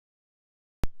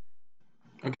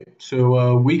Okay,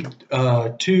 so week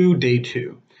two, day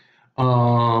two.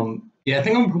 Yeah, I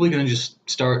think I'm probably gonna just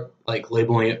start like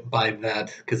labeling it by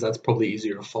that because that's probably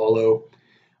easier to follow.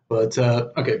 But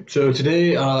okay, so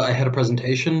today I had a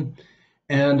presentation,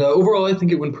 and overall I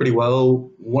think it went pretty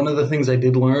well. One of the things I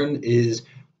did learn is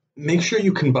make sure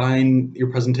you combine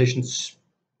your presentations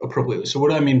appropriately. So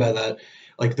what do I mean by that?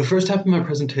 Like the first half of my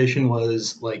presentation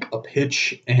was like a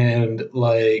pitch and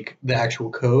like the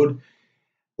actual code.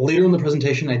 Later in the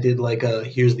presentation, I did like a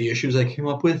here's the issues I came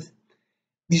up with.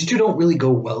 These two don't really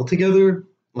go well together.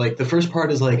 Like the first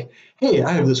part is like, hey,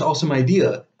 I have this awesome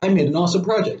idea. I made an awesome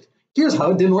project. Here's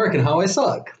how it didn't work and how I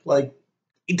suck. Like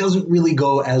it doesn't really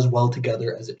go as well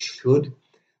together as it should.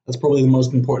 That's probably the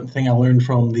most important thing I learned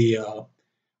from the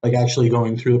like actually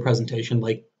going through the presentation.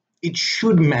 Like it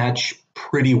should match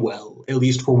pretty well, at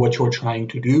least for what you're trying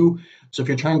to do. So if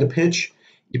you're trying to pitch,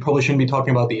 you probably shouldn't be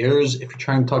talking about the errors. If you're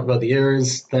trying to talk about the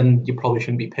errors, then you probably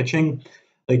shouldn't be pitching.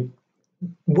 Like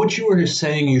what you are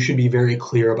saying, you should be very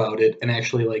clear about it and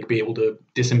actually like be able to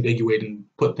disambiguate and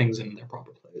put things in their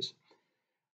proper place.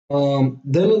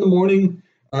 Then in the morning,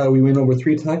 we went over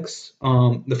three texts.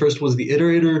 The first was the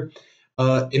iterator.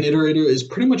 An iterator is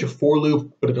pretty much a for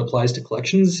loop, but it applies to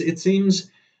collections, it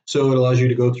seems. So it allows you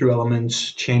to go through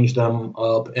elements, change them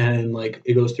up, and like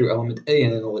it goes through element A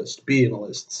in a list, B in a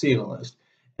list, C in a list,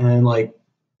 and like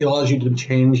it allows you to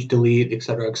change, delete,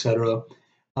 etc., etc.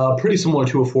 Pretty similar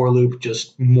to a for loop,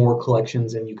 just more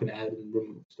collections, and you can add and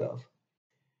remove stuff.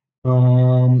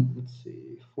 Let's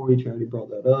see. For each, I already brought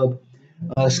that up.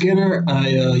 Scanner, I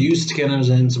used scanners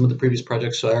in some of the previous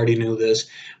projects, so I already knew this,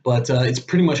 but it's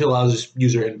pretty much allows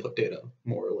user input data,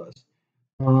 more or less.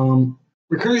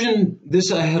 Recursion, this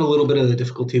I had a little bit of a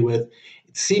difficulty with.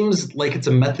 It seems like it's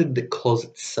a method that calls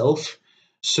itself.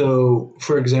 So,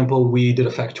 for example, we did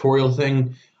a factorial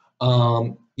thing.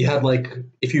 You had like,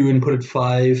 if you inputted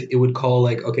 5, it would call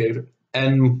like, okay,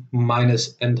 n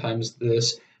minus n times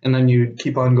this, and then you'd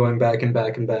keep on going back and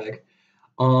back and back.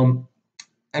 Um,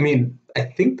 I mean, I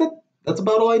think that's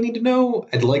about all I need to know.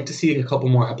 I'd like to see a couple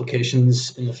more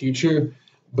applications in the future,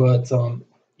 but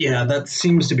yeah, that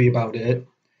seems to be about it.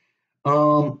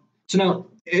 So now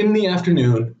in the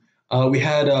afternoon, we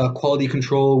had quality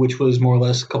control, which was more or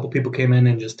less a couple people came in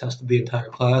and just tested the entire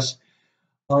class.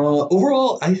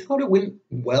 Overall, I thought it went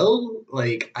well.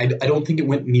 Like, I don't think it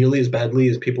went nearly as badly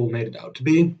as people made it out to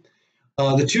be.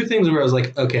 The two things where I was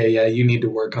like, okay, yeah, you need to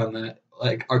work on that.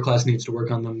 Like, our class needs to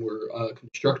work on them were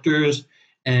constructors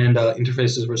and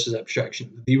interfaces versus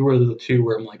abstraction. These were the two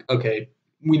where I'm like, okay,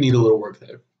 we need a little work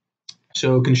there.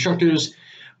 So constructors,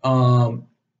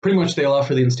 pretty much they allow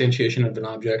for the instantiation of an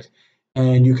object,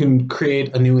 and you can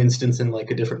create a new instance in like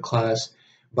a different class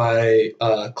by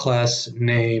class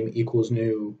name equals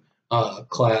new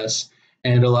class,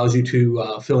 and it allows you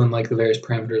to fill in like the various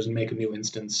parameters and make a new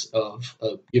instance of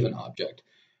a given object.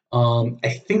 I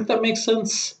think that makes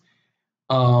sense.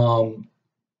 Um,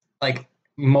 like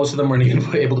most of them weren't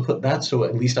even able to put that, so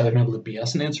at least I've been able to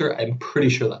BS an answer. I'm pretty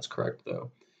sure that's correct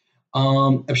though.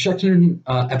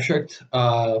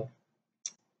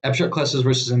 Abstract classes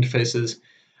versus interfaces.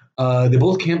 They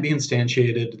both can't be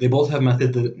instantiated. They both have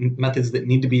methods that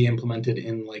need to be implemented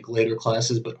in like later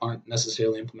classes, but aren't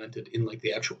necessarily implemented in like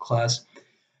the actual class.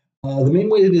 The main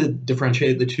way to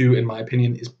differentiate the two, in my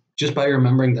opinion, is just by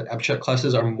remembering that abstract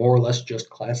classes are more or less just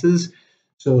classes.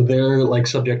 So they're like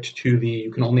subject to the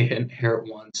you can only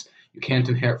inherit once. You can't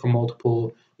inherit from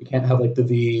multiple. You can't have like the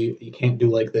V. You can't do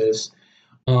like this.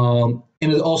 And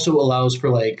it also allows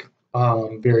for like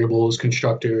variables,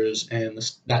 constructors, and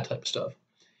that type of stuff.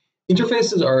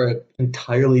 Interfaces are an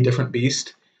entirely different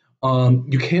beast.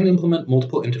 You can implement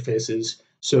multiple interfaces,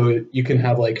 so you can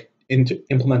have like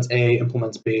implements A,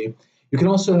 implements B. You can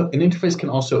also an interface can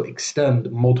also extend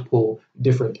multiple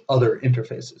different other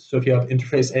interfaces. So if you have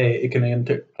interface A, it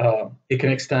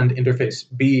can extend interface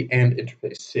B and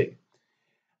interface C.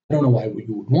 I don't know why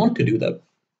you would want to do that,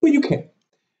 but you can.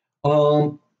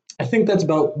 I think that's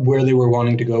about where they were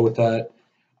wanting to go with that.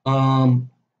 Um,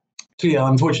 so yeah,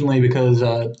 unfortunately, because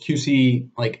QC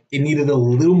like it needed a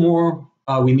little more,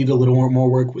 we needed a little more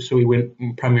work, so we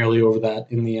went primarily over that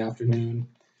in the afternoon.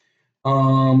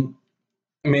 Um,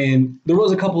 I mean, there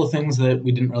was a couple of things that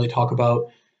we didn't really talk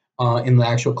about in the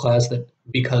actual class that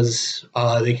because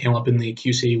they came up in the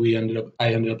QC,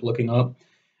 I ended up looking up.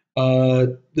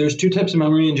 There's two types of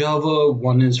memory in Java.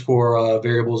 One is for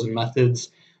variables and methods.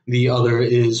 The other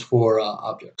is for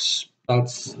objects.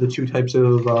 That's the two types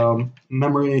of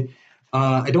memory.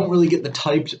 I don't really get the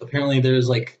typed. Apparently, there's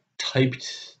like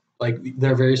typed, like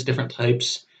there are various different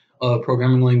types. a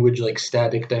programming language like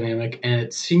static, dynamic, and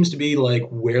it seems to be like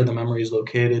where the memory is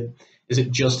located. Is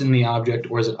it just in the object,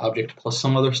 or is it object plus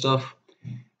some other stuff?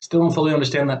 Still don't fully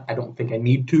understand that. I don't think I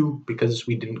need to because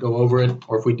we didn't go over it,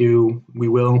 or if we do, we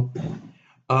will.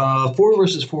 For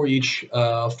versus for each.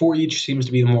 For each seems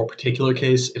to be the more particular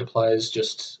case. It applies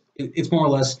it's more or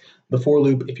less the for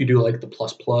loop if you do like the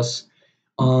plus plus.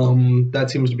 That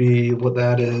seems to be what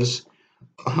that is.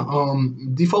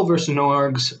 Default versus no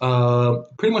args,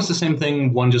 pretty much the same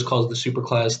thing. One just calls the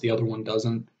superclass, the other one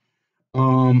doesn't.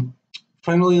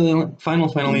 Finally, and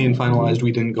finalized,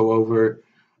 we didn't go over.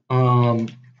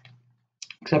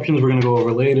 Exceptions we're going to go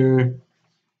over later.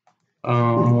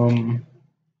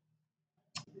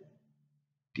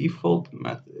 Default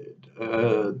method,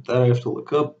 that I have to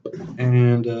look up.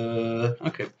 And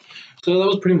okay, so that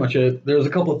was pretty much it. There's a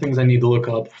couple of things I need to look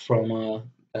up from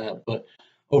that, but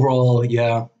overall,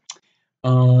 yeah.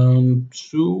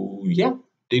 So yeah,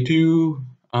 day two,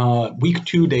 week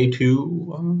two, day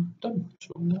two, done.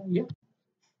 So yeah.